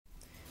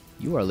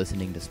You are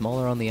listening to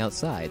Smaller on the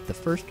Outside, the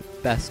first,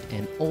 best,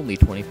 and only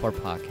 24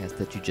 podcast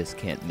that you just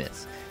can't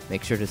miss.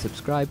 Make sure to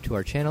subscribe to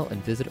our channel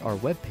and visit our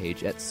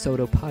webpage at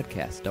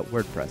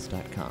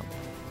sotopodcast.wordpress.com.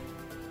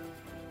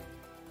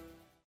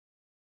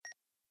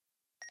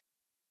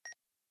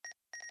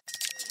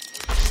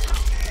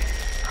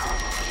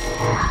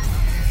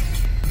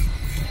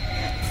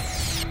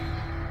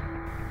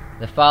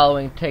 The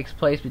following takes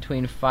place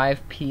between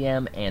 5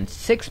 p.m. and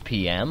 6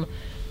 p.m.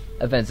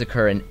 Events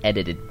occur in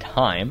edited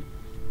time.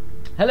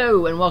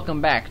 Hello, and welcome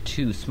back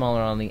to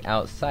Smaller on the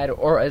Outside,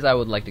 or as I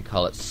would like to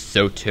call it,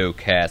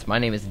 SotoCast. My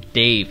name is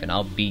Dave, and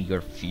I'll be your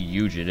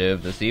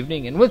fugitive this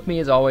evening, and with me,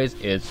 as always,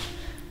 is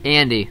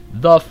Andy,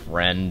 the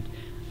friend.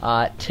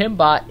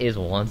 Timbot is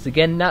once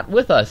again not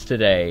with us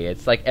today.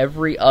 It's like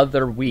every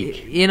other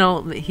week. you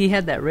know, he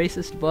had that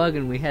racist bug,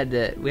 and we had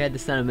to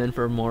send him in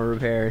for more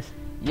repairs.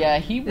 Yeah,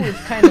 he was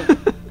kind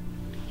of...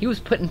 he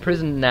was put in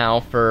prison now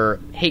for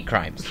hate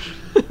crimes.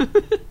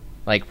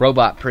 Like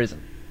robot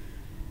prison.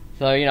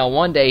 So, you know,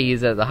 one day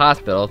he's at the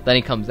hospital, then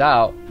he comes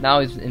out,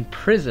 now he's in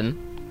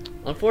prison.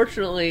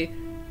 Unfortunately,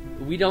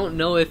 we don't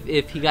know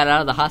if he got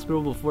out of the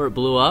hospital before it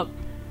blew up.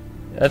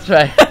 That's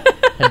right.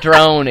 A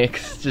drone, it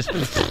just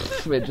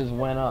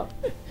went up.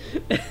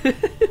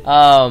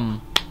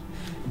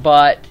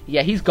 But,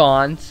 yeah, he's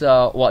gone,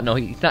 so... Well, no,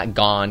 he's not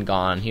gone.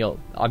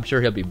 I'm sure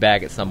he'll be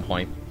back at some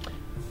point.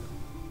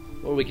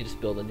 Or we could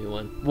just build a new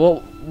one.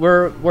 Well,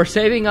 we're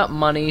saving up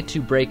money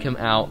to break him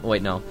out.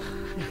 Wait, no.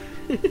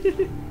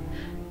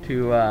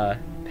 To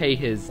pay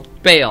his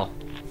bail.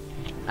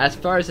 As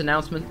far as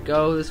announcements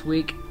go this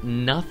week,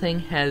 nothing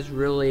has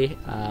really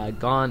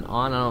gone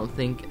on, I don't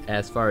think,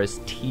 as far as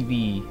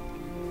TV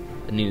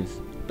news.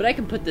 But I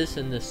can put this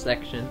in this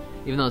section,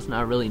 even though it's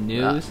not really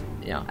news.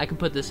 Yeah. I can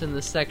put this in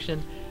this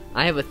section.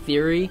 I have a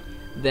theory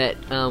that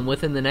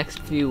within the next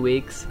few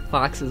weeks,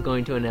 Fox is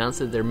going to announce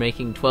that they're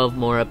making 12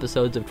 more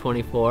episodes of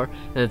 24,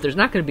 and that there's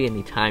not going to be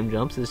any time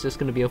jumps, it's just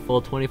going to be a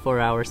full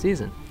 24-hour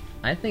season.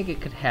 I think it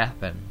could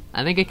happen.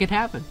 I think it could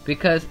happen.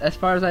 Because, as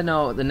far as I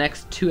know, the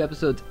next 2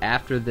 episodes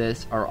after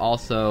this are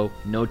also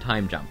no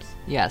time jumps.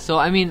 Yeah, so,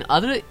 I mean,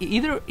 either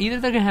they're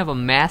going to have a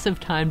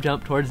massive time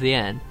jump towards the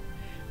end,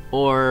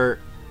 or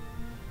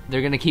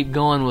they're going to keep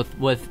going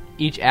with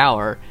each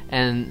hour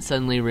and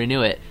suddenly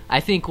renew it.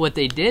 I think what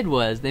they did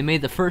was they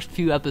made the first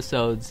few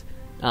episodes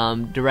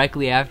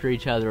directly after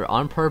each other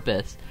on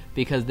purpose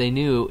because they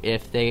knew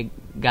if they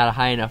got a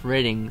high enough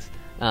ratings,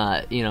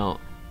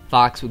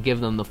 Fox would give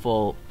them the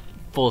full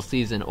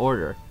season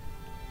order.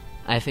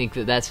 I think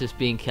that's just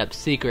being kept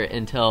secret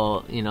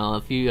until,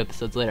 a few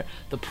episodes later.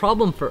 The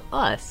problem for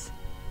us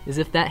is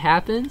if that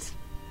happens,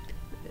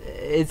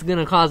 it's going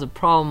to cause a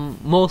problem.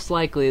 Most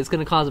likely, it's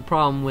going to cause a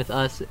problem with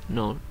us.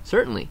 No,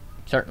 certainly.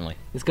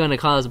 It's going to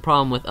cause a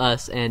problem with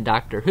us and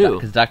Doctor Who.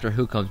 Because Doctor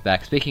Who comes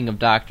back. Speaking of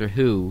Doctor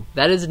Who...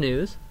 That is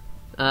news.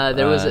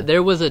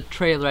 There was a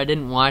trailer. I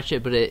didn't watch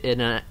it, but it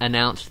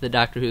announced that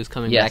Doctor Who's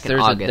coming back in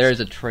August. There's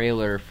a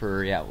trailer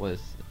for, it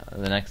was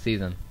the next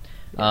season.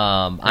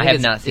 I have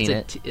not seen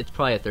it. It's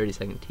probably a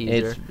 30-second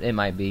teaser. It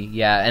might be,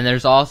 yeah. And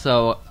there's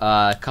also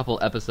a couple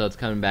episodes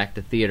coming back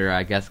to theater,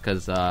 I guess,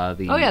 because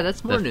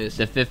that's more news.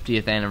 The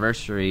 50th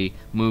anniversary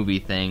movie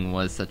thing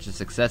was such a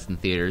success in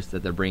theaters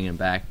that they're bringing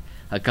back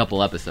a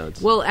couple episodes.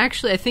 Well,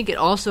 actually, I think it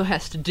also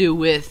has to do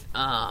with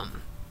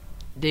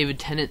David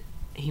Tennant.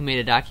 He made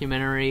a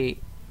documentary.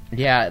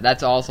 Yeah,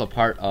 that's also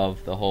part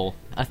of the whole...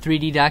 A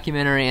 3D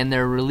documentary, and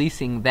they're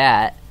releasing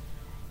that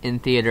in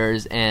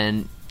theaters,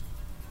 and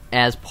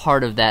as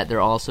part of that,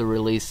 they're also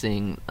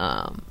releasing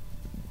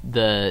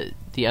the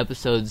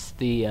episodes,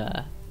 the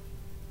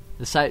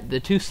 2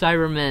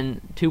 Cybermen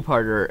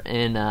 2-parter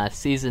in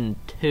season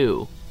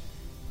 2.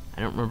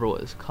 I don't remember what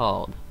it was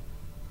called.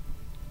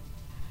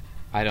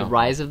 The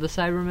Rise of the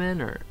Cybermen,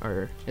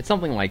 or it's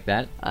something like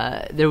that.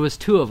 There was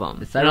 2 of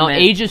them.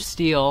 Age of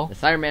Steel. The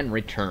Cyberman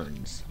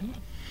Returns.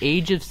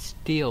 Age of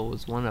Steel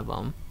was one of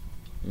them.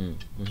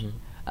 Mm-hmm.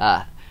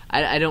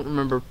 I don't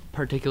remember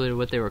particularly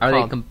what they were called.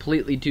 Are they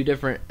completely 2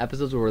 different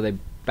episodes, or were they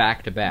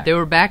back to back? They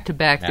were back to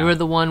back. Yeah. They were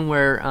the one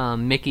where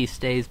Mickey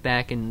stays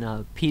back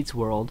in Pete's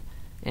world,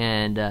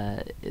 and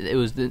it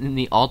was in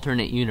the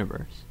alternate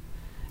universe.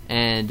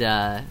 And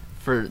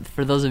for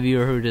those of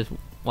you who are just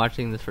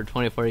watching this for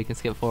 24, you can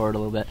skip forward a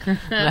little bit.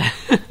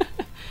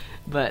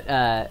 But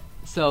the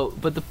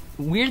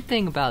weird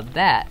thing about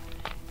that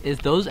is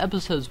those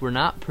episodes were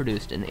not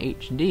produced in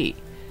HD.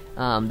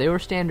 They were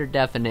standard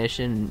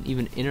definition,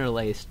 even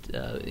interlaced,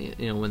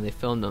 when they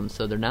filmed them,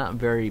 so they're not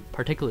very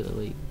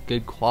particularly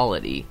good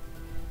quality.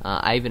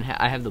 I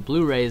have the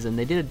Blu-rays, and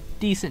they did a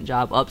decent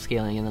job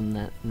upscaling them,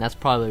 and that's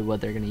probably what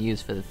they're going to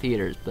use for the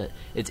theaters. But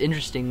it's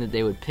interesting that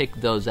they would pick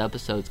those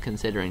episodes,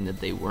 considering that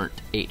they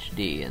weren't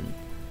HD, and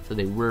so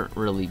they weren't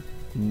really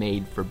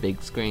made for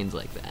big screens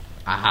like that.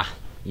 Aha,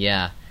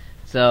 yeah.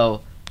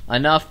 So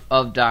enough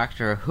of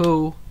Doctor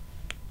Who.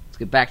 Let's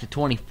get back to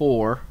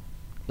 24.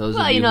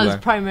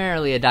 It's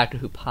primarily a Doctor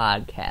Who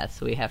podcast,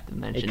 so we have to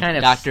mention it kind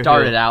of Doctor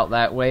started Who. out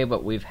that way,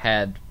 but we've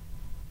had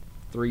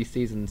 3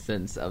 season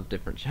stints of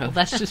different shows. Well,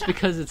 that's just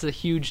because it's a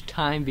huge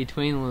time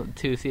between the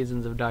 2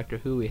 seasons of Doctor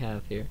Who we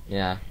have here.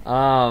 Yeah.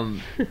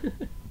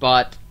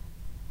 But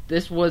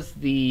this was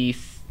the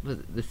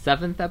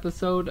 7th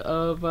episode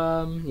of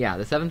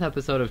the 7th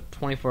episode of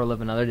 24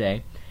 Live Another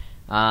Day.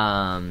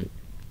 That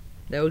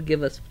would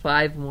give us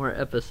 5 more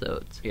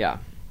episodes. Yeah.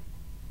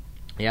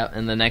 Yeah,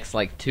 and the next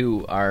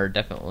 2 are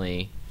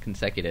definitely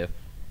consecutive.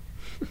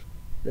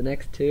 The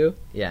next 2?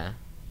 Yeah.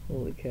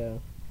 Holy cow.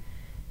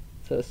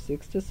 So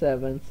 6 to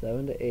 7,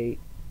 7 to 8.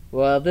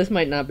 Well, this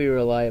might not be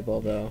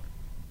reliable, though.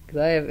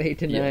 Because I have 8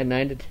 to 9, Yeah.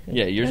 9 to 10.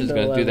 Yeah, yours 10 is to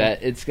going to do 11.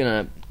 that. It's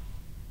going to...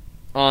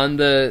 On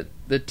the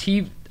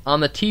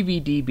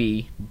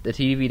TVDB, the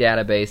TV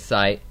database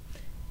site,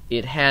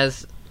 it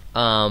has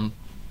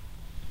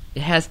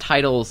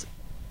titles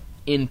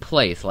in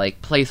place,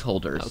 like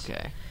placeholders.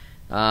 Okay.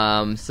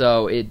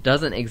 So it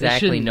doesn't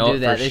exactly They know shouldn't it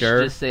do that. for They sure.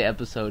 should just say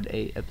episode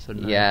 8, episode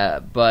 9. Yeah,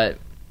 but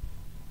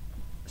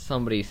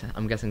somebody,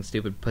 I'm guessing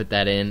stupid, put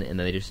that in, and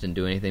then they just didn't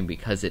do anything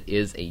because it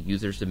is a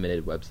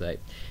user-submitted website.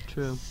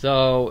 True.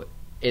 So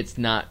it's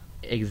not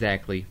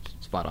exactly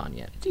spot on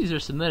yet. It's user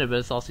submitted, but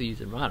it's also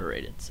user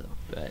moderated, so.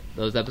 But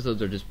those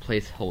episodes are just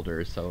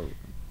placeholders, so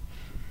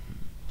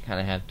kind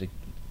of have to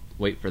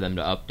wait for them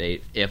to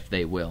update if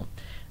they will.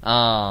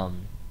 But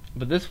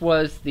this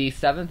was the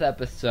 7th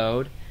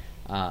episode,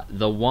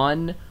 the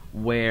one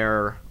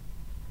where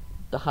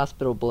The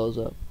hospital blows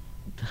up.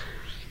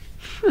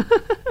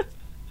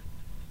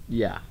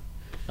 yeah,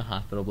 the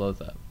hospital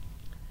blows up.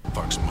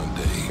 Fox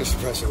Monday.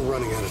 Mr. President, we're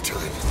running out of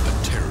time.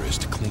 A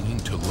terrorist clinging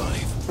to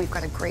life We've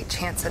got a great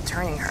chance at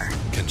turning her.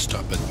 can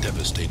stop a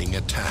devastating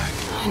attack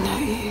I know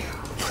you.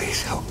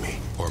 Please help me.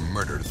 or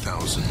murder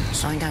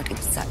thousands. Find out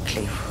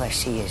exactly where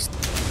she is.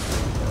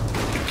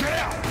 Get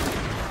out!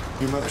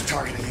 Your mother's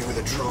targeting you with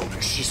a drone.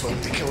 She's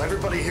willing to kill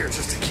everybody here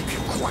just to keep you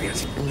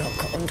quiet.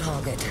 Lock on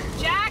target.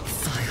 Jack!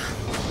 Fire.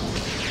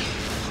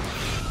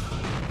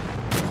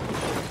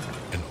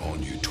 An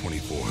all-new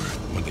 24,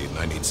 Monday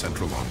 9, 8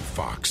 Central on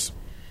Fox.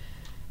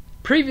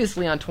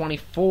 Previously on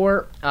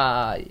 24,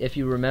 if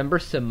you remember,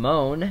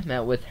 Simone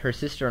met with her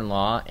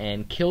sister-in-law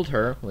and killed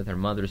her with her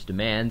mother's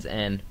demands,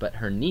 but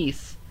her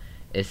niece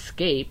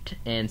escaped,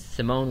 and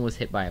Simone was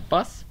hit by a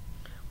bus.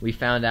 We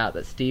found out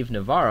that Steve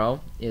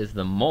Navarro is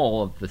the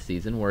mole of the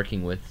season,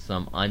 working with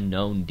some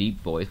unknown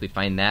deep voice. We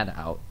find that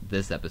out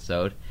this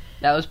episode.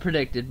 That was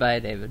predicted by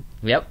David.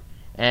 Yep.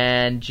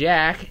 And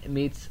Jack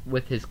meets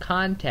with his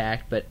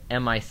contact, but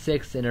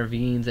MI6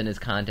 intervenes and his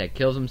contact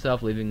kills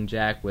himself, leaving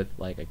Jack with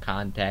a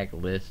contact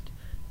list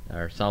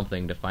or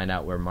something to find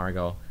out where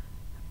Margot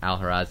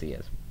Al-Harazi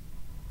is.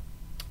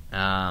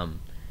 And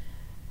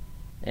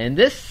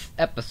this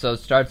episode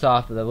starts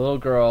off with a little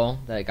girl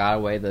that got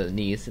away, the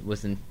niece,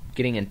 was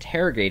getting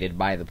interrogated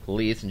by the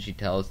police, and she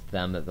tells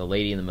them that the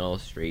lady in the middle of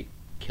the street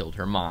killed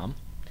her mom.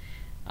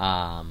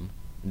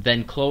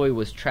 Then Chloe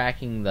was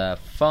tracking the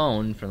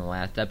phone from the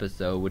last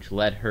episode, which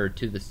led her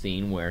to the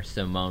scene where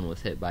Simone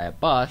was hit by a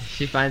bus.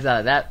 She finds out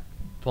at that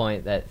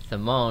point that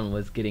Simone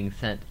was getting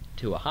sent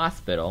to a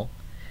hospital.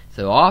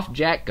 So off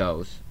Jack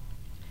goes,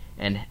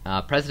 and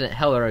President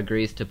Heller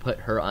agrees to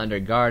put her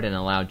under guard and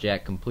allow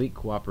Jack complete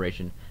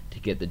cooperation to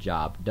get the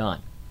job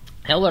done.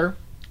 Heller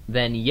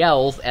then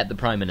yells at the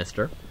Prime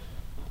Minister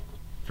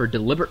for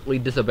deliberately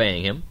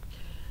disobeying him.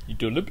 You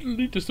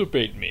deliberately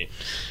disobeyed me.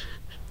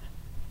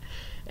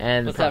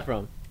 And What's that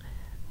from?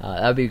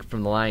 That would be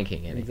from The Lion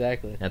King, Eddie.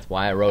 Exactly. That's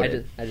why I wrote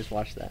it. I just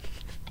watched that.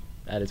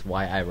 That is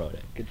why I wrote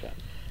it. Good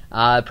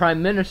job.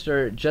 Prime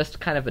Minister just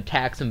kind of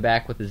attacks him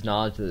back with his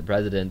knowledge of the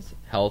president's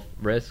health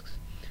risks.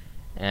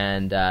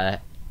 And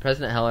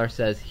President Heller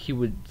says he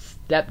would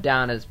step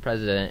down as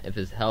president if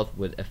his health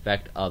would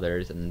affect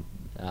others. And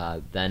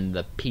then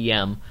the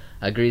PM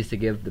agrees to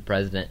give the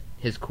president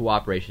his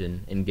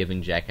cooperation in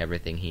giving Jack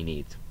everything he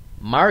needs.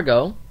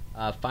 Margot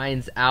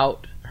finds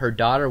out her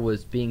daughter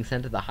was being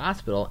sent to the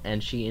hospital,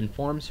 and she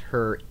informs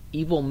her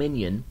evil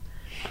minion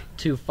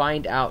to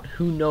find out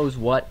who knows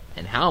what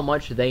and how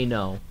much they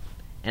know.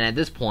 And at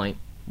this point,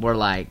 we're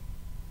like...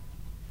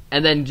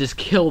 And then just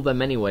kill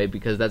them anyway,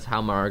 because that's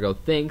how Margot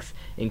thinks,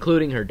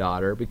 including her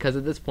daughter, because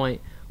at this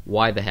point,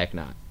 why the heck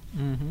not?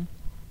 Mm-hmm.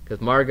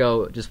 Because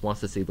Margot just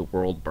wants to see the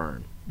world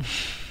burn.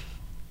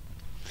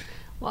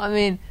 Well, I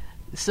mean,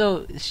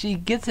 so she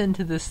gets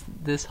into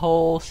this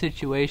whole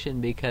situation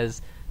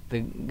because the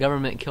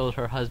government killed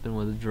her husband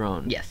with a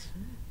drone. Yes.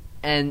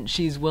 And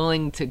she's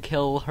willing to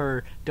kill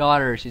her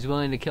daughter. She's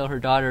willing to kill her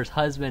daughter's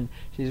husband.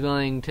 She's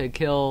willing to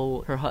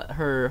kill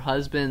her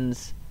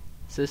husband's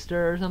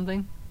sister or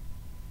something.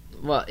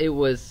 Well, it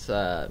was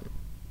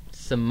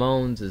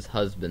Simone's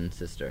husband's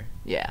sister.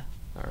 Yeah.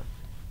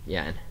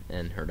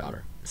 And her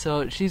daughter.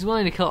 So she's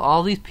willing to kill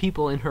all these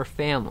people in her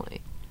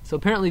family. So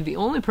apparently the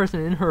only person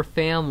in her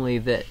family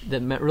that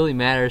really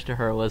matters to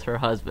her was her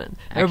husband.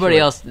 Everybody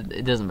else,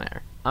 it doesn't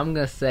matter. I'm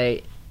going to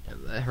say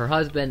her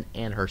husband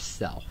and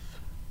herself,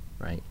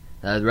 right?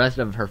 The rest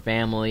of her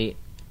family,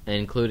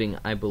 including,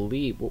 I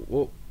believe,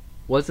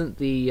 wasn't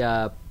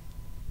the...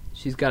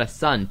 she's got a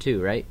son,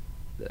 too, right?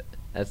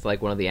 That's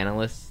like one of the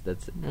analysts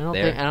that's I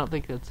there. don't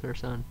think that's her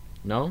son.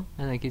 No?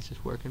 I think he's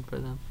just working for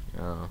them.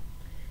 Oh.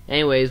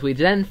 Anyways, we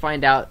then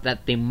find out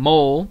that the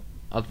mole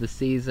of the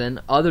season,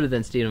 other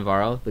than Steve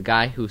Navarro, the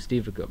guy who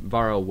Steve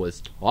Navarro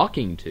was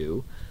talking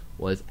to,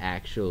 was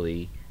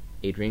actually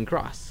Adrian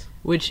Cross.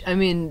 Which, I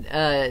mean,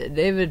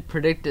 David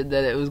predicted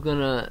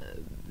that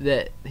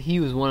that he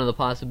was one of the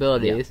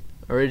possibilities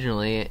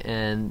originally,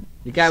 and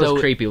The guy was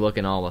creepy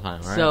looking all the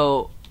time, right?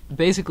 So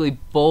basically,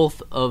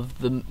 both of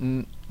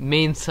the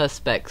main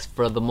suspects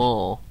for the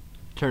mole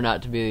turned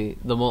out to be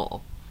the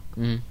mole.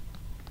 Mm.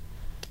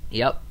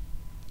 Yep.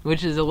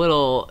 Which is a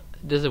little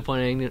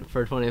disappointing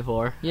for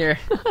 24. Yeah.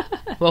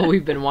 Well,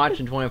 we've been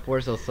watching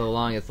 24 so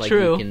long. It's like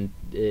True. you can.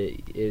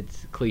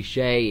 It's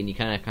cliche, and you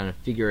kind of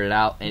figure it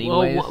out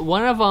anyways. Well,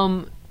 one of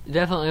them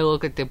definitely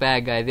looked like the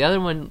bad guy. The other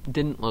one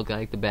didn't look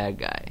like the bad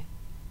guy.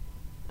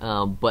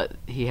 But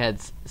he had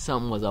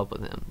something was up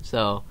with him.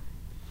 So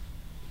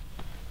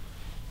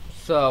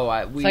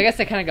I guess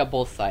I kind of got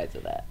both sides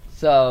of that.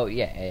 So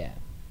yeah.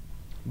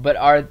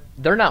 But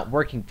they're not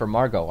working for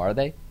Margot, are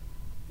they?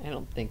 I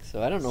don't think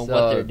so. I don't know So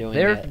what they're doing.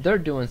 yet. They're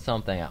doing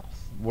something else.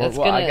 That's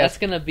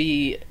gonna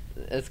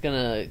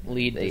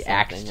lead to the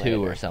Act something 2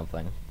 later. or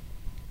something.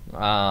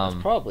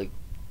 It's probably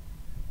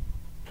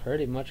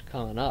pretty much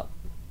coming up.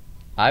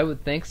 I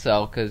would think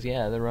so, because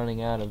they're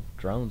running out of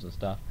drones and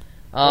stuff.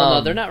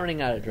 No, they're not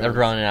running out of drones. They're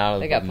running out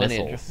of They got plenty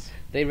of missiles.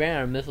 They ran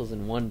out of missiles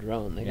in one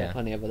drone. They Yeah. got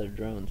plenty of other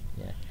drones.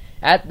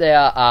 At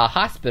the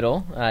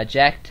hospital,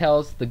 Jack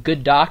tells the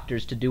good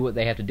doctors to do what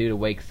they have to do to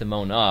wake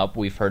Simone up.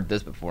 We've heard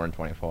this before in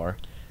 24.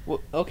 Well,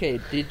 okay,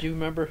 did you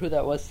remember who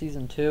that was?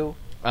 Season 2.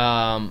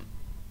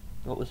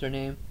 What was her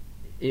name?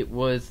 It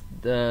was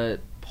the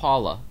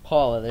Paula.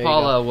 Paula. There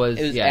Paula you go. was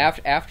It was yeah.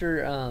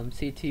 after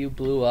CTU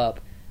blew up,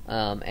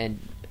 and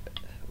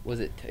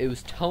it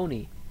was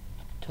Tony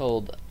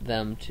told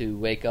them to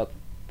wake up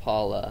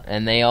Paula.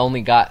 And they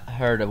only got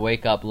her to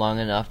wake up long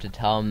enough to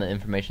tell them the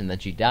information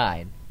that she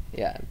died.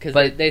 Yeah, because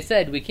But- they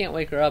said we can't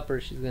wake her up or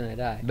she's gonna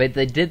die. But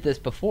they did this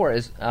before,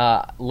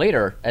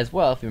 later as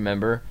well, if you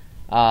remember.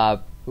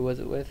 Who was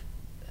it with?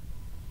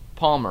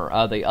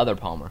 Palmer, the other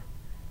Palmer.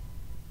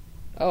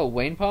 Oh,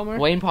 Wayne Palmer.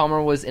 Wayne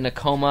Palmer was in a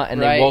coma,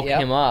 and Right, they woke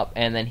yep. him up,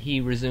 and then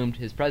he resumed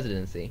his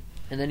presidency.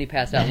 And then he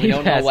passed out. He We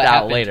don't know passed what out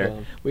happened later. to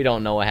him. We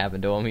don't know what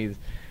happened to him.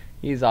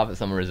 He's off at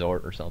some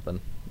resort or something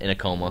in a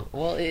coma.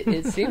 Well,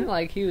 it seemed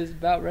like he was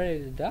about ready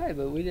to die,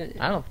 but we didn't.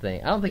 I don't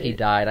think he They-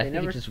 died. I they think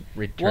never- he just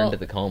returned to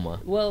the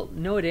coma. Well,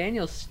 Noah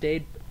Daniels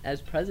stayed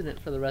as president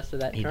for the rest of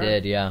that He term.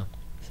 did, yeah.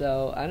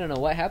 So I don't know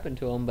what happened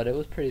to him, but it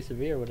was pretty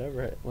severe.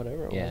 Whatever it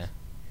Yeah.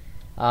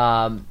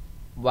 was.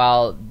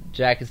 While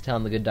Jack is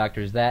telling the good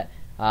doctors that,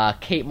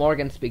 Kate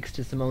Morgan speaks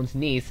to Simone's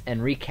niece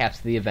and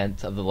recaps the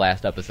events of the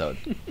last episode.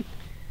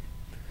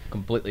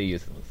 Completely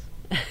useless.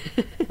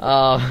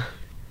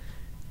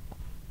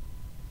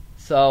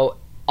 So,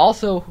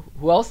 also,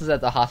 who else is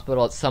at the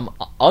hospital at some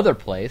other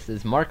place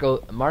is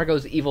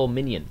Margot's evil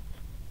minion.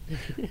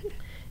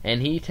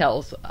 And he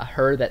tells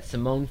her that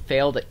Simone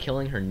failed at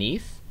killing her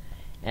niece,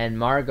 and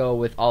Margot,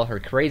 with all her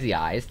crazy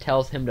eyes,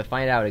 tells him to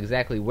find out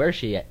exactly where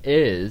she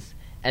is,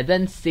 and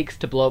then seeks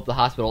to blow up the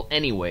hospital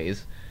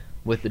anyways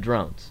with the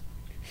drones,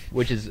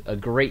 which is a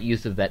great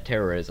use of that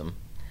terrorism.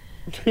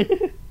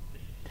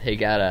 They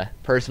got a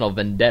personal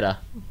vendetta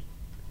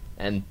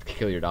and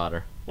kill your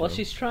daughter. Well,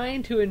 she's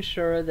trying to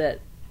ensure that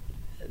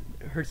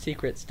her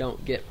secrets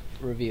don't get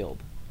revealed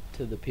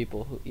to the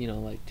people who,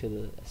 like to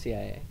the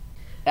CIA.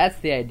 That's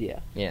the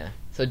idea. Yeah.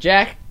 So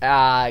Jack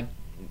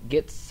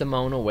gets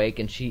Simone awake,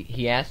 and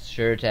he asks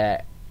her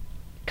to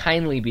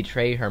kindly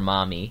betray her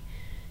mommy.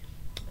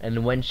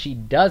 And when she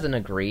doesn't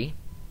agree,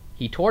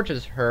 he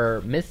tortures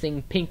her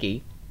missing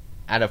Pinky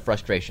out of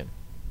frustration.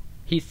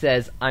 He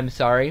says, "I'm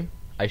sorry,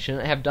 I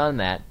shouldn't have done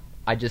that.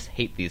 I just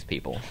hate these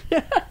people."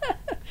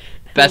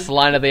 Best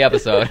line of the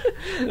episode.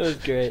 That was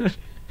great.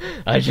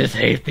 I just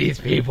hate these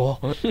people.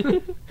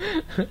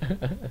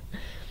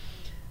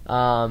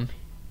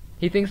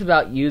 He thinks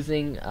about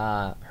using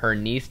her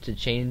niece to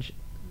change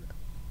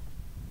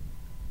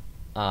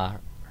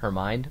her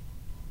mind.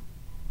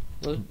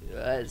 Well,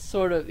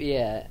 sort of,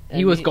 yeah.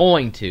 He was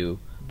going to.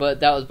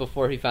 But that was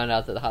before he found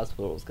out that the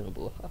hospital was going to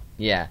blow up.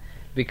 Yeah,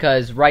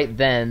 because right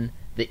then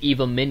the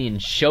evil minion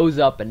shows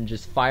up and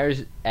just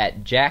fires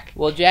at Jack.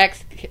 Well,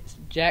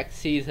 Jack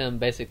sees him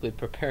basically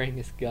preparing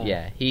his gun.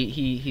 Yeah,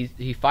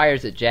 he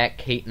fires at Jack,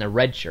 Kate, and a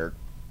red shirt,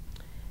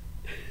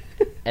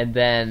 and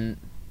then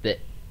the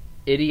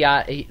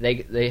idiot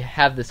they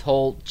have this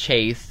whole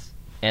chase,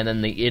 and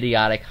then the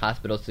idiotic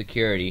hospital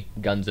security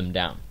guns him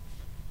down.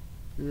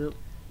 Yep.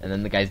 And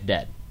then the guy's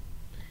dead.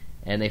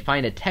 And they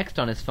find a text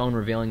on his phone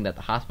revealing that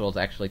the hospital is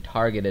actually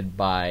targeted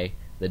by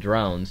the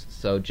drones.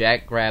 So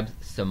Jack grabs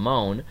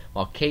Simone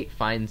while Kate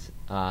finds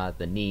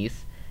the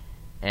niece,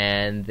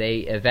 and they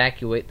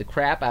evacuate the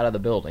crap out of the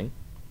building.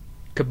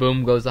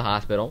 Kaboom goes the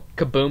hospital.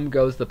 Kaboom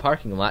goes the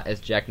parking lot as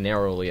Jack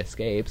narrowly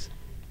escapes.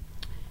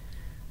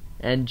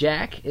 And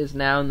Jack is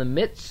now in the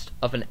midst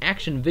of an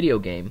action video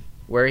game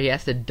where he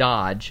has to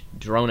dodge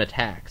drone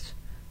attacks.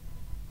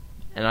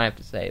 And I have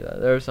to say,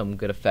 there are some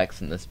good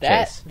effects in this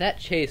That chase. that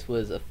chase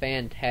was a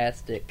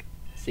fantastic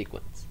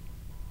sequence.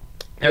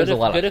 There was a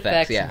lot good of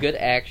effects, yeah. good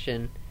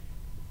action.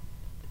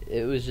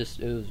 It was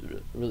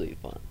really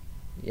fun.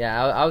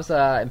 Yeah, I was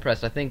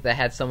impressed. I think that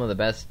had some of the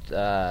best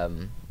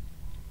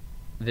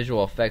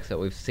visual effects that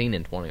we've seen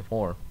in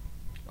 24,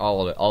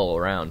 all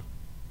around.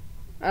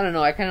 I don't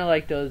know. I kind of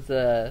like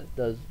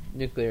those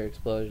nuclear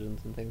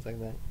explosions and things like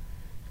that.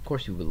 Of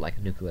course, you would like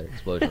nuclear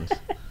explosions.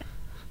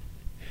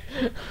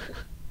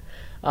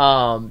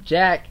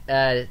 Jack.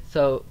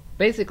 So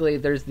basically,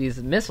 there's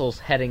these missiles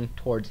heading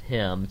towards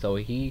him, so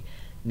he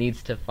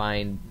needs to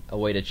find a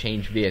way to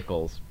change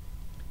vehicles.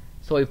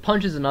 So he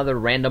punches another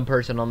random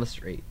person on the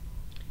street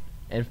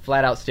and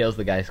flat out steals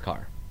the guy's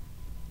car.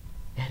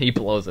 And he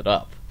blows it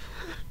up.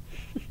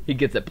 He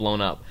gets it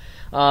blown up.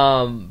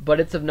 But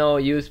it's of no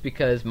use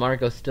because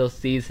Margot still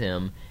sees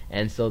him,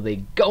 and so they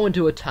go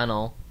into a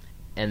tunnel,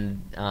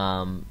 and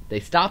they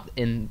stop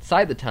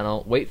inside the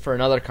tunnel, wait for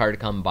another car to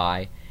come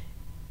by,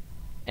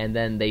 and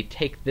then they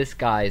take this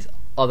guy's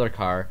other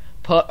car,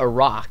 put a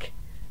rock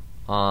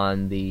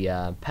on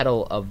the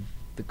pedal of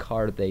the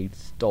car they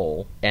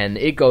stole, and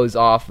it goes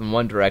off in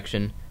one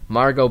direction.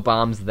 Margot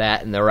bombs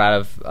that, and they're out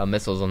of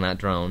missiles on that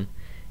drone.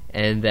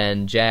 And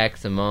then Jack,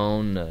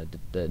 Simone,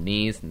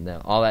 Denise, and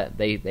all that,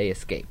 they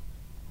escape.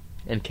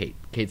 And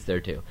Kate's there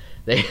too.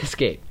 They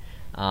escape.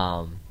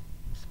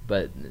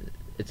 But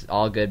it's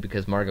all good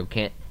because Margot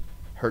can't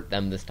hurt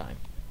them this time.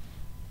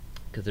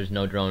 Because there's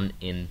no drone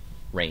in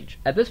range.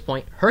 At this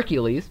point,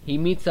 Hercules, he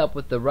meets up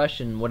with the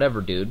Russian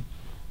whatever dude.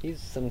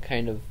 He's some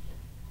kind of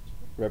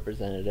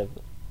representative.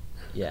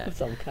 Yeah. Of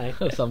some kind.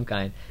 Of some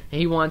kind. And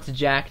he wants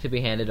Jack to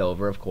be handed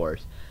over, of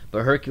course.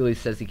 But Hercules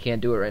says he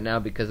can't do it right now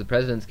because the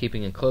president's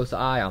keeping a close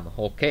eye on the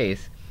whole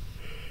case.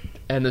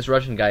 And this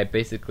Russian guy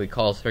basically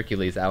calls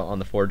Hercules out on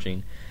the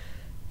forging,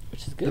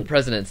 Which is good. the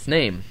president's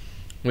name,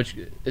 which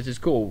is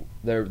just cool.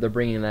 They're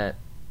bringing that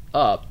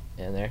up,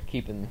 and they're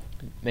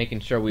making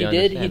sure we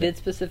understand He it. did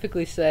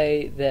specifically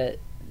say that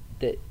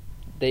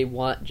they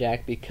want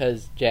Jack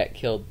because Jack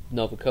killed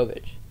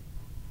Novakovich.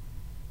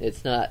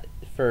 It's not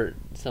for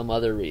some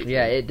other reason.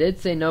 Yeah, it did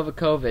say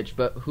Novakovich,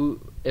 but who?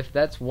 If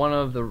that's one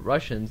of the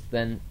Russians,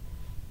 then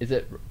is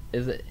it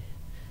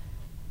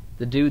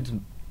the dude's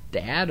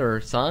dad or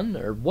son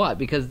or what?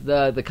 Because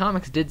the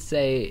comics did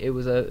say it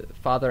was a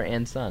father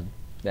and son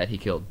that he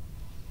killed.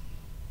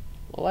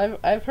 Well,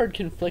 I've heard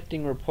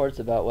conflicting reports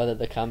about whether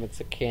the comics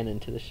are canon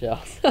to the show.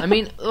 I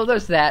mean, well,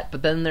 there's that,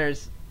 but then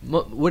there's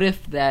what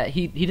if that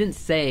he didn't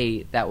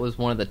say that was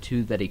one of the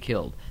two that he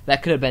killed?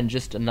 That could have been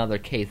just another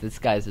case. This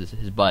guy's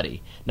his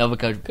buddy.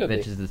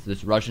 Novakovich is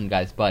this Russian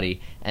guy's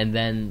buddy, and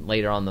then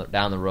later on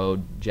down the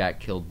road, Jack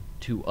killed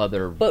two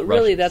other. But Russians.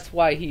 really, that's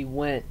why he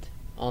went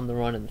on the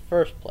run in the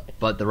first place.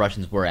 But the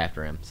Russians were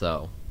after him,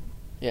 so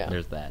Yeah.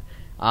 there's that.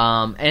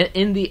 And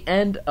in the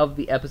end of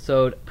the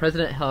episode,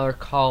 President Heller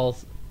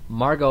calls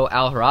Margot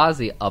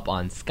Al-Harazi up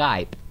on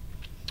Skype,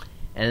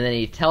 and then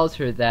he tells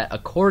her that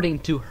according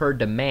to her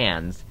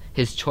demands,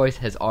 his choice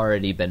has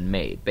already been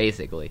made,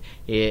 basically.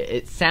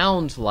 It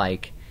sounds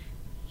like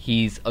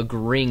he's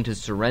agreeing to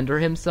surrender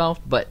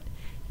himself, but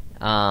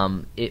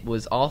it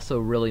was also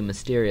really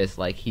mysterious,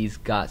 like he's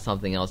got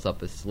something else up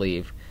his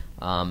sleeve.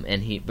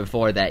 And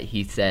before that,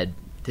 he said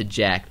to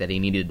Jack that he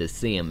needed to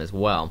see him as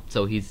well.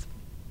 So he's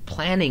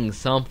planning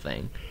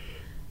something.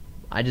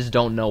 I just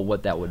don't know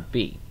what that would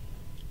be.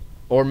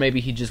 Or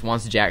maybe he just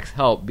wants Jack's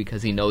help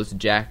because he knows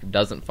Jack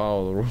doesn't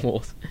follow the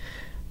rules.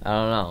 I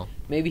don't know.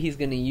 Maybe he's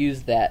going to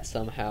use that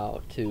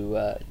somehow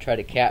to try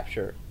to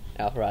capture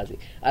Al-Harazi.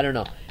 I don't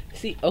know.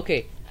 See,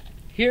 okay,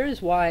 here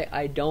is why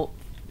I don't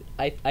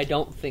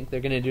think they're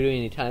going to do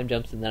any time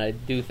jumps, and that I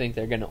do think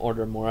they're going to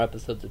order more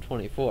episodes of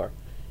 24.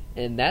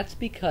 And that's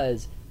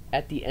because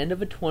at the end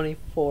of a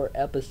 24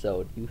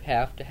 episode, you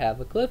have to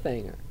have a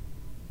cliffhanger.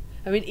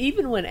 I mean,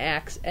 even when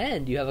acts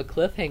end, you have a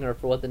cliffhanger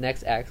for what the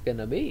next act's going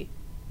to be.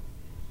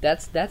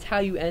 That's how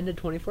you end a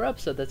 24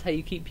 episode. That's how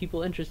you keep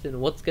people interested in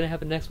what's going to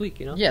happen next week,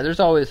 you know? Yeah,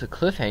 there's always a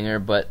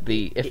cliffhanger, but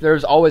if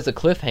there's always a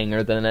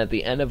cliffhanger, then at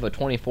the end of a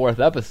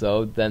 24th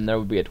episode, then there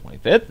would be a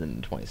 25th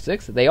and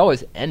 26th. They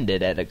always end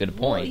it at a good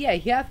point. Well, yeah,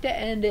 you have to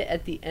end it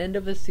at the end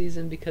of a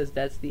season because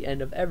that's the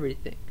end of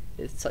everything.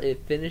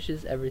 It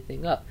finishes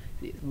everything up.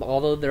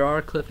 Although there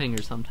are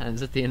cliffhangers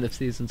sometimes at the end of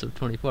seasons of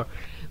 24.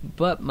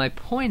 But my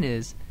point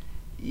is...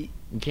 You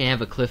can't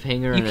have a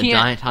cliffhanger and a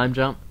giant time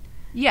jump?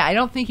 Yeah, I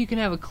don't think you can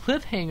have a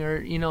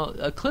cliffhanger. You know,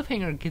 a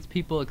cliffhanger gets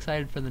people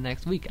excited for the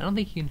next week. I don't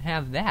think you can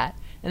have that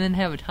and then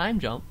have a time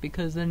jump,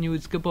 because then you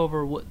would skip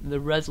over the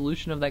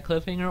resolution of that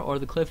cliffhanger, or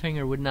the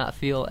cliffhanger would not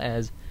feel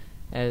as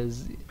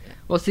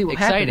well, see, what exciting.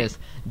 happened is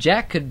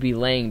Jack could be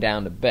laying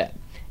down to bed,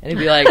 and he'd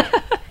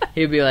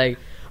be like,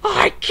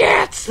 I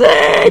can't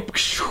sleep.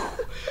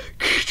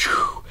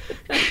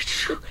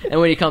 And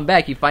when you come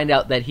back, you find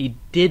out that he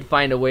did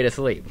find a way to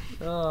sleep.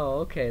 Oh,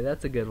 okay,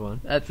 that's a good one.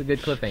 That's a good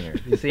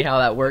cliffhanger. You see how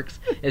that works?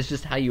 It's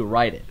just how you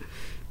write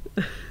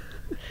it.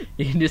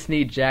 You just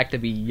need Jack to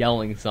be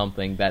yelling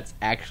something that's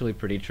actually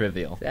pretty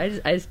trivial. I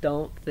just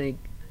don't think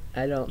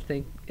I don't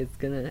think it's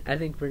gonna. I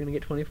think we're gonna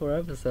get 24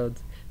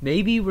 episodes.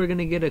 Maybe we're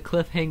gonna get a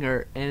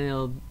cliffhanger, and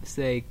it'll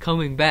say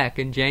coming back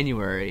in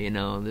January. You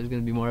know, there's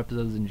gonna be more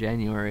episodes in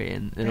January,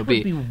 and it'll That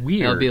would be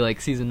weird. It'll be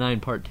like season 9,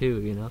 part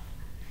 2. You know,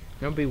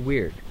 That would be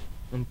weird.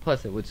 And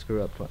plus, it would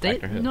screw up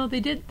Doctor Who. No, they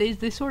did.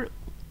 They sort of.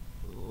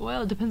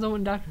 Well, it depends on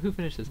when Doctor Who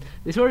finishes.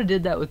 They sort of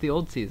did that with the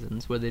old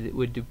seasons, where they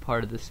would do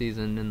part of the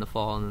season in the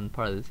fall and then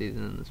part of the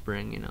season in the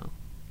spring. You know,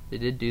 they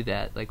did do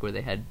that, like where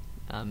they had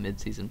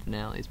mid-season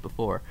finales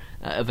before.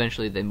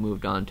 Eventually, they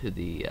moved on to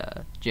the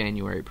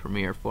January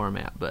premiere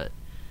format, but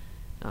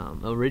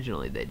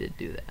originally they did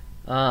do that.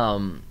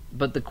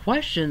 But the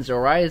questions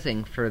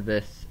arising for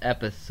this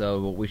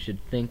episode, what we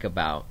should think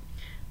about,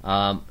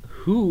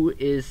 who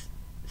is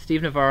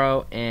Steve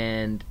Navarro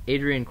and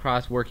Adrian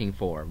Cross working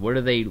for? What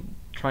are they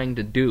trying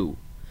to do?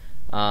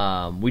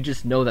 We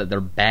just know that they're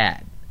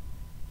bad.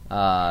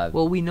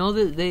 Well, we know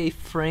that they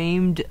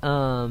framed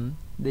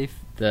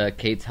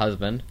Kate's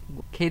husband.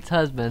 Kate's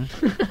husband.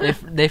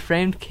 they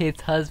framed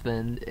Kate's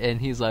husband,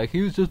 and he's like,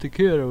 he was just a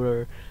kid or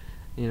whatever.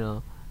 You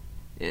know.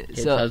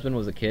 Kate's husband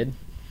was a kid?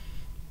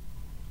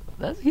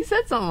 He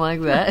said something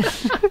like that.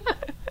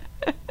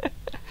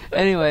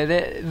 Anyway,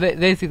 they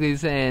basically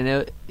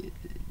saying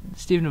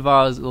Steve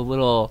Navarro's a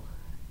little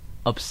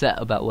upset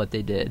about what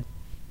they did.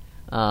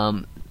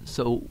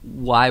 So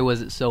why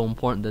was it so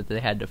important that they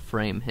had to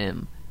frame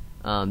him?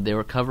 They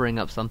were covering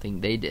up something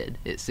they did,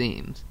 it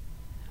seems.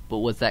 But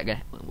what's that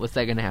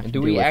gonna have to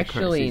do with the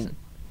current season?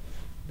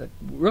 The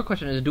real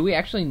question is, do we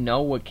actually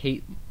know what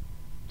Kate's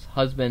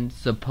husband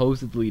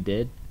supposedly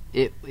did?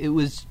 It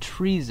was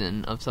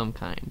treason of some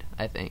kind,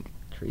 I think.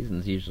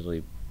 Treason's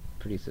usually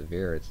pretty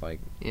severe. It's like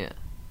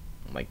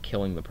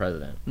killing the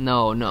president.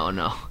 No.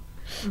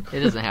 It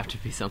doesn't have to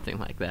be something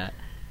like that.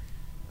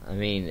 I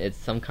mean, it's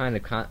some kind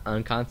of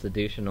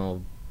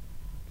unconstitutional,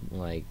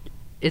 like,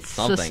 it's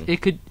something.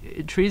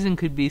 Treason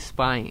could be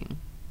spying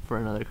for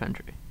another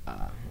country.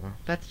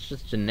 That's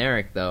just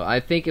generic, though. I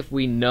think if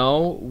we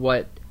know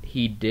what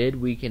he did,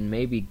 we can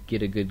maybe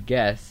get a good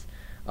guess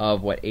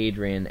of what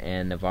Adrian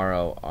and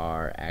Navarro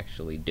are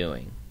actually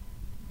doing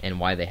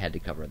and why they had to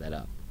cover that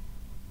up.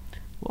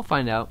 We'll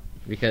find out.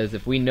 Because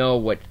if we know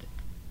what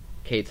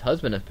Kate's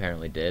husband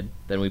apparently did,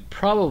 then we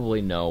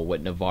probably know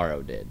what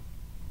Navarro did.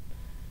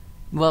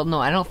 Well, no,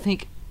 I don't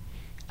think...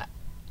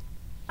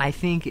 I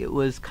think it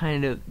was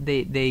kind of...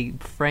 They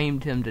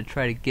framed him to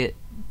try to get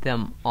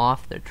them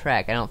off their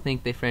track. I don't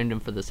think they framed him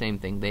for the same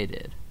thing they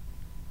did.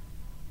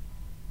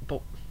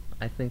 But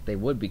I think they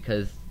would,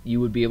 because you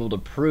would be able to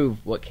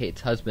prove what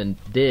Kate's husband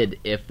did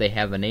if they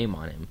have a name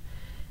on him.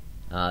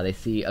 They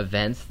see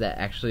events that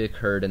actually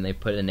occurred and they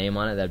put a name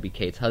on it, that'd be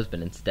Kate's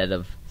husband instead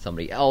of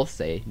somebody else,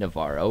 say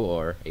Navarro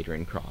or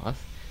Adrian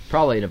Cross.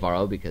 Probably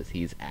Navarro because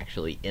he's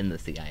actually in the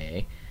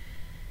CIA.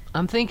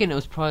 I'm thinking it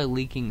was probably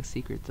leaking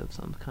secrets of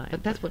some kind.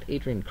 But that's what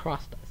Adrian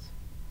Cross does.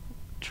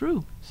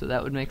 True, so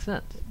that would make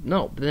sense.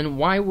 No, but then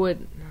why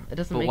would... It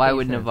doesn't make But why any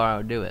would sense.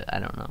 Navarro do it? I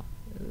don't know.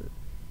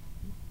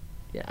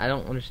 Yeah, I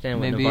don't understand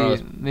what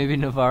Navarro's... Maybe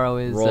Navarro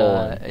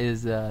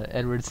is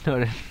Edward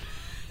Snowden.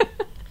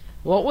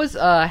 What was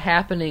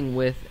happening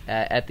with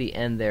at the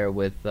end there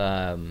with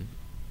the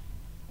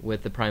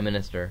Prime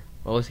Minister?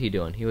 What was he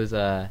doing? He was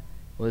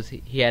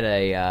he had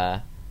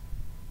a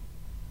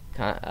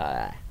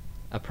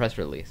press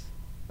release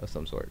of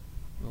some sort.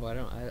 Oh,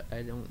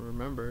 I don't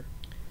remember.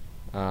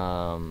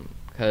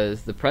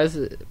 Because the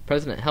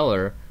President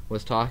Heller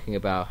was talking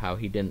about how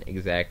he didn't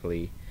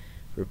exactly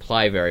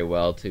reply very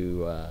well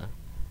to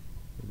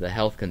the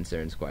health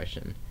concerns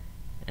question,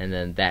 and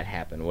then that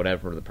happened.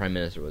 Whatever the Prime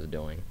Minister was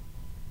doing,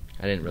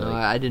 I didn't really. No,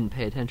 I didn't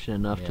pay attention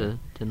enough to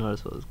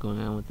notice what was going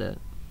on with that.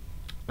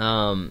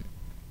 I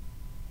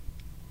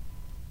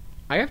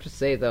have to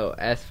say though,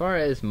 as far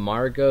as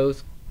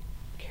Margot's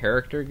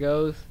character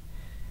goes,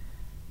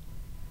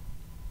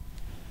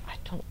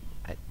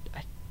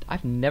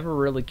 I've never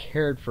really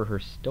cared for her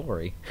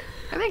story.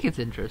 I think it's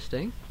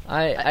interesting.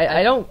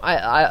 I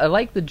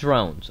like the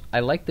drones.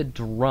 I like the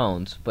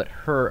drones, but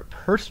her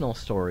personal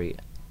story,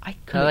 I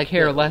couldn't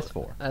care less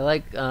for. I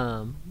like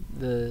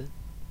the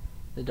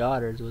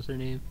daughters. What's her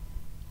name?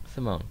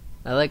 Simone.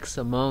 I like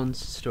Simone's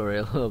story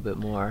a little bit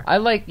more. I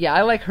like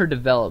her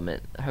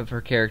development of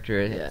her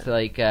character. Yeah. It's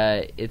like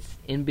it's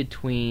in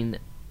between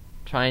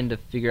trying to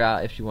figure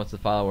out if she wants to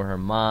follow her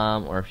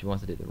mom or if she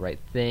wants to do the right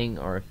thing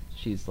or if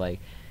she's like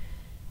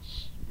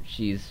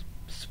she's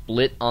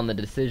split on the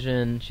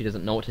decision, she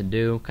doesn't know what to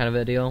do, kind of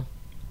a deal.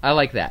 I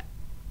like that.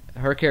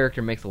 Her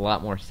character makes a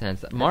lot more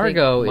sense.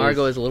 Margot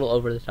is a little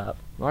over the top.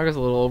 Margot's a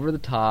little over the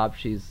top.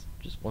 She's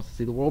just wants to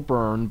see the world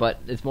burn, but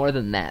it's more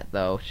than that,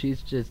 though.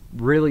 She's just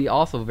really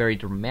also very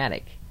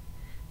dramatic.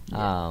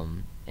 Yeah.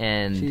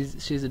 And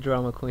she's a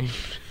drama queen.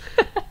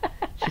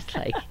 She's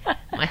like,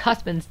 my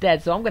husband's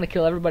dead, so I'm going to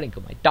kill everybody,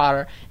 including my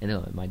daughter,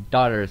 and my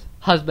daughter's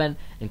husband,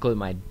 including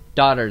my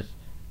daughter's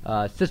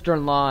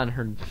sister-in-law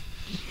and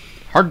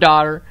her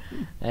daughter.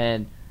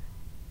 And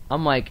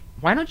I'm like,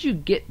 why don't you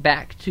get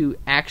back to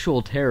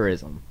actual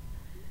terrorism?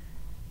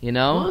 You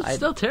know? Well, it's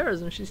still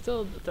terrorism. She's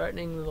still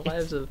threatening the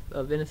lives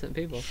of innocent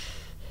people.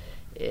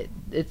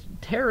 it's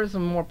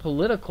terrorism more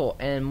political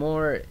and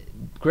more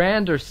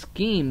grander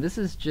scheme. This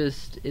is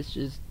just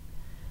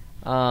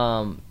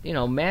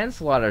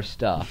manslaughter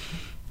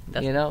stuff.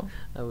 You know,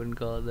 I wouldn't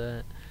call it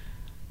that.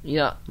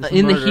 yeah. It's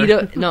In the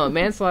murder. heat of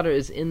manslaughter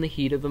is in the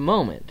heat of the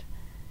moment.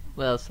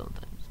 Well,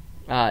 sometimes.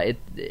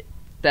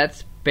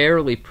 That's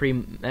barely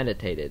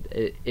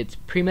premeditated. It's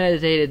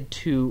premeditated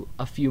to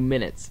a few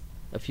minutes,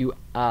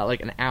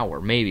 like an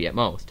hour maybe at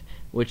most,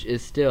 which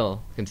is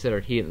still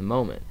considered heat of the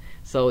moment.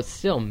 So it's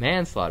still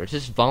manslaughter. It's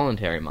just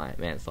voluntary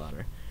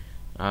manslaughter.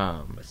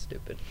 That's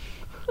stupid.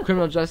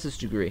 Criminal justice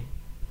degree.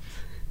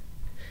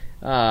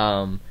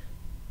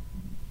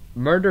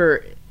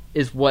 Murder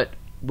is what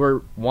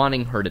we're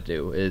wanting her to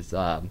do.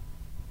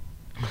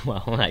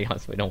 Well, I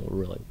guess we don't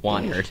really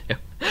want her to,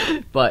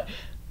 but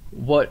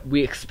what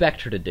we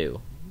expect her to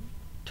do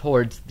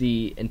towards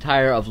the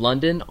entire of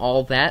London,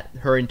 all that,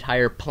 her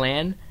entire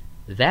plan,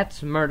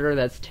 that's murder,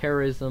 that's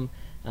terrorism,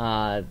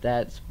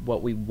 that's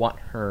what we want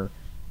her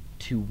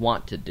to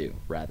want to do,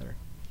 rather.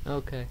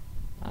 Okay.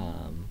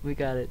 We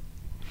got it.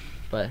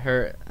 But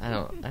her, I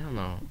don't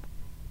know.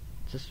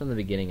 Just from the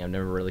beginning, I've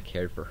never really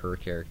cared for her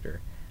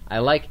character. I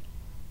like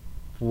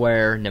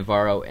where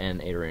Navarro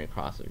and Adriana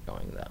Cross are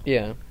going, though.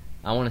 Yeah.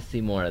 I want to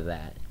see more of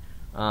that.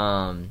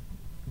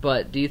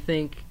 But do you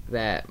think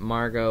that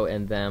Margot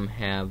and them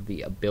have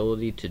the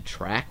ability to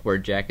track where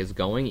Jack is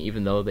going,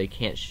 even though they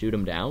can't shoot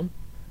him down?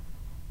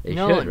 They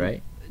should,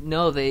 right?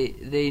 No,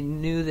 they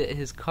knew that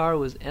his car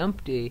was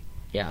empty,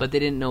 Yeah. but they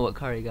didn't know what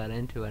car he got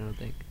into, I don't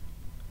think.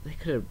 They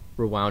could have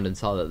rewound and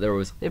saw that there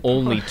was They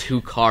only probably-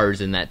 2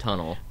 cars in that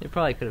tunnel. They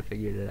probably could have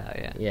figured it out,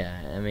 yeah.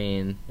 Yeah, I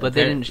mean... But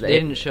they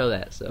didn't show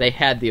that, so. They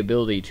had the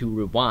ability to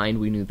rewind,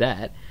 we knew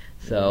that.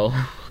 So...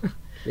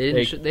 They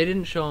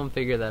didn't show him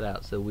figure that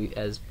out, so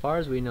as far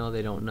as we know,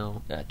 they don't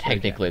know.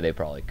 Technically, they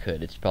probably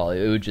could. It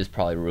would just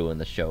probably ruin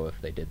the show if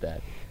they did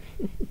that.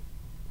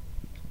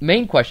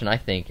 Main question, I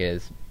think,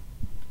 is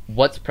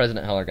what's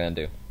President Heller going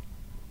to do?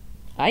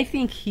 I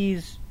think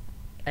he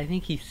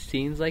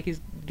seems like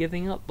he's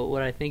giving up, but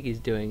what I think he's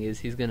doing is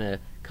he's going to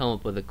come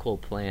up with a cool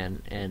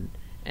plan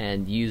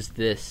and use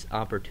this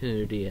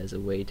opportunity as a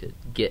way to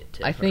get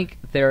to I her. think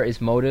there is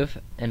motive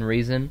and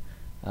reason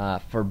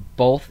for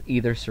both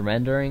either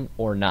surrendering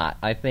or not.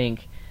 I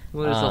think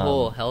What is the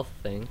whole health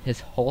thing? his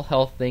whole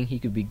health thing, he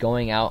could be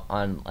going out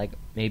on, like,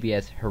 maybe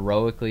as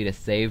heroically to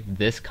save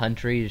this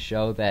country, to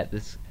show that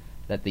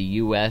the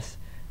U.S.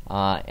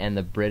 And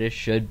the British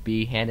should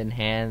be hand in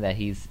hand, that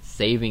he's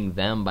saving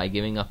them by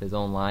giving up his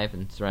own life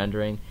and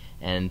surrendering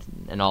and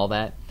all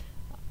that,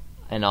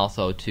 and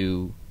also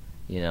to,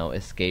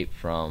 escape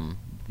from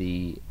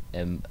the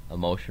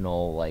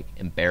emotional, like,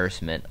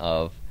 embarrassment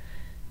of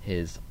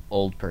his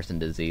old person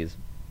disease.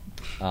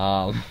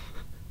 But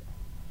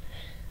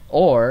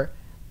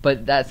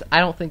I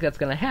don't think that's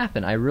going to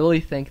happen. I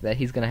really think that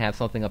he's going to have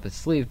something up his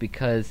sleeve,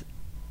 because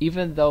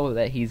even though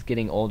that he's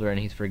getting older and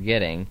he's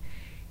forgetting,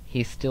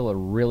 he's still a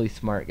really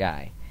smart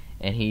guy,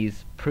 and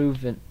he's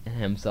proven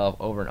himself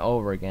over and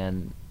over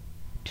again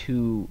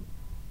to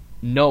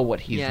know what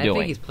he's doing. I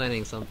think he's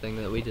planning something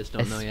that we just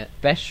don't know yet.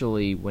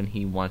 Especially when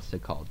he wants to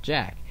call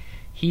Jack.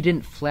 He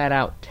didn't flat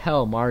out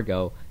tell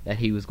Margot that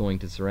he was going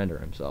to surrender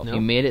himself. Nope. He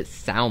made it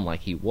sound like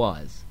he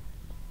was.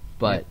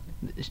 But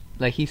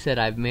like he said,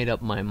 I've made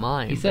up my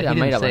mind. He said, but "I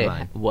made didn't up my say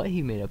mind." What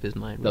he made up his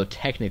mind though with.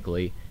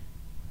 technically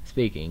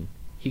speaking,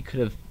 he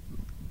could have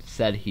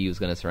said he was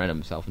going to surrender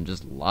himself and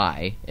just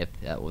lie if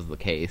that was the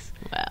case.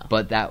 Wow.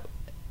 But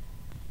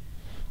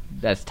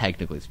that's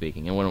technically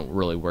speaking. It wouldn't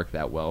really work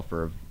that well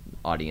for an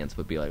audience.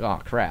 Would be like, oh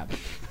crap.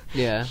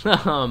 Yeah.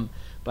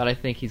 But I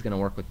think he's going to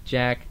work with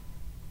Jack,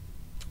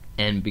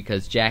 and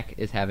because Jack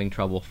is having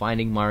trouble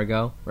finding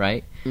Margot,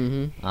 right?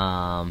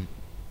 Mm-hmm.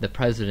 The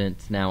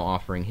president's now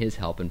offering his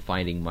help in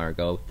finding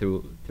Margot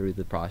through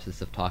the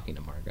process of talking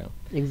to Margot.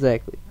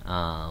 Exactly.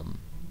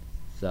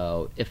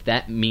 So if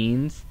that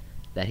means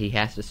that he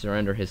has to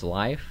surrender his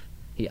life,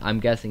 I'm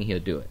guessing he'll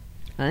do it.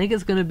 I think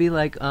it's gonna be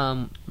like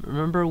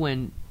remember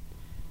when,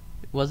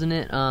 wasn't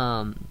it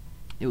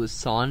it was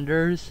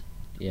Saunders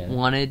Yeah.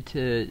 wanted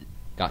to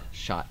Got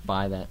shot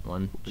by that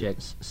one chick.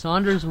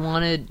 Saunders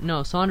wanted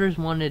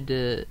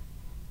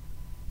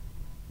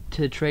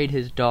to trade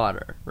his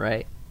daughter,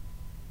 right?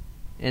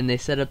 And they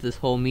set up this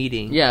whole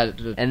meeting. Yeah.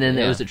 And then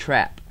yeah. it was a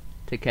trap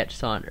to catch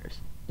Saunders.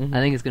 Mhm. I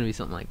think it's going to be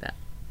something like that.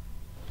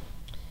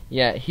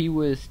 Yeah, he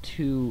was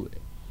too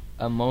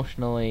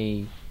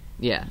emotionally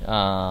Yeah.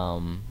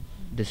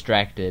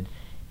 distracted.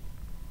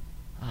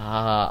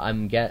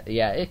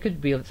 Yeah, it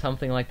could be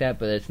something like that,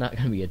 but it's not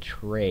going to be a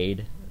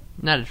trade.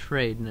 Not a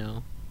trade,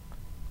 no.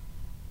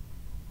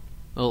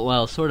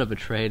 Well, sort of a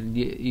trade.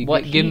 You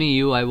What give he- me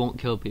you, I won't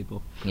kill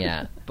people.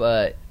 Yeah,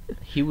 but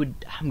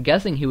I'm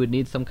guessing he would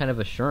need some kind of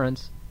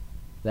assurance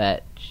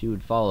that she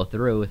would follow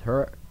through with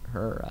her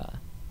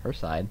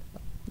side.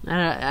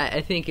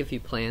 I think if he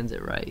plans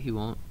it right, he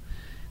won't.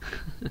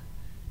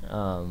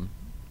 I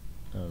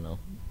don't know.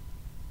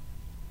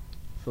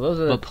 So those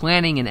are But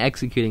planning and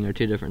executing are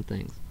two different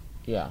things.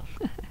 yeah.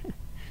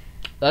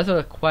 Those are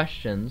the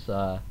questions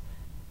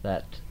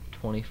that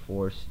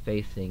 24's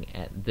facing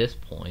at this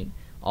point.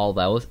 All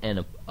those,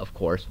 and of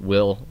course,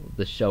 will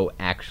the show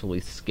actually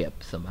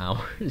skip some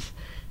hours?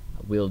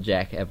 Will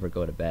Jack ever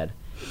go to bed?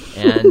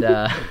 And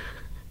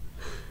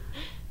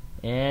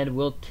and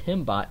will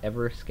Timbot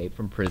ever escape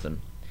from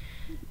prison?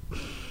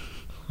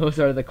 Those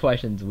are the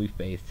questions we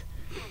face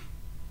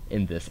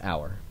in this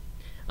hour.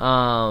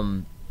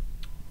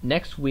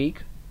 Next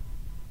week,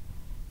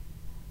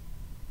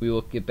 we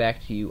will get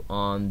back to you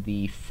on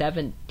the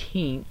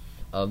 17th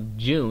of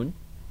June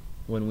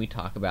when we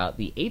talk about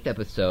the 8th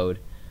episode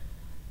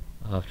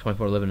of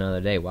 24 Living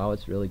Another Day. Wow,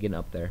 it's really getting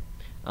up there.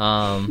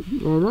 I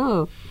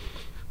know.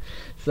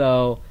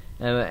 So,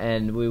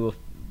 and we will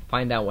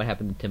find out what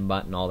happened to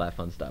Timbot and all that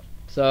fun stuff.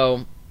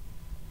 So,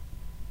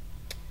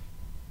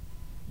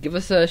 give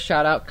us a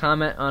shout out,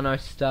 comment on our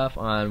stuff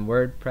on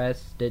WordPress,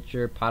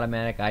 Stitcher,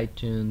 Podomatic,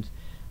 iTunes,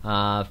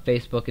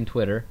 Facebook, and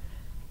Twitter.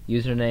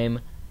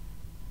 Username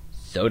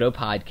Soto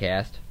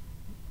Podcast.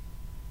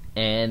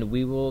 And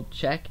we will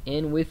check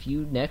in with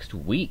you next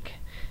week.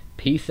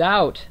 Peace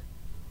out.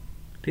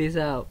 Peace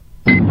out.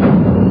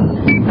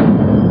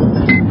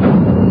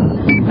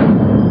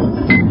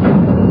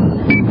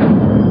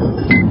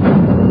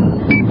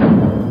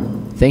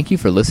 Thank you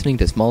for listening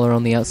to Smaller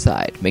on the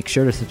Outside. Make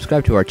sure to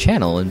subscribe to our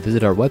channel and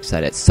visit our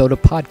website at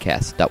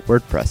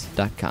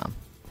sotapodcast.wordpress.com.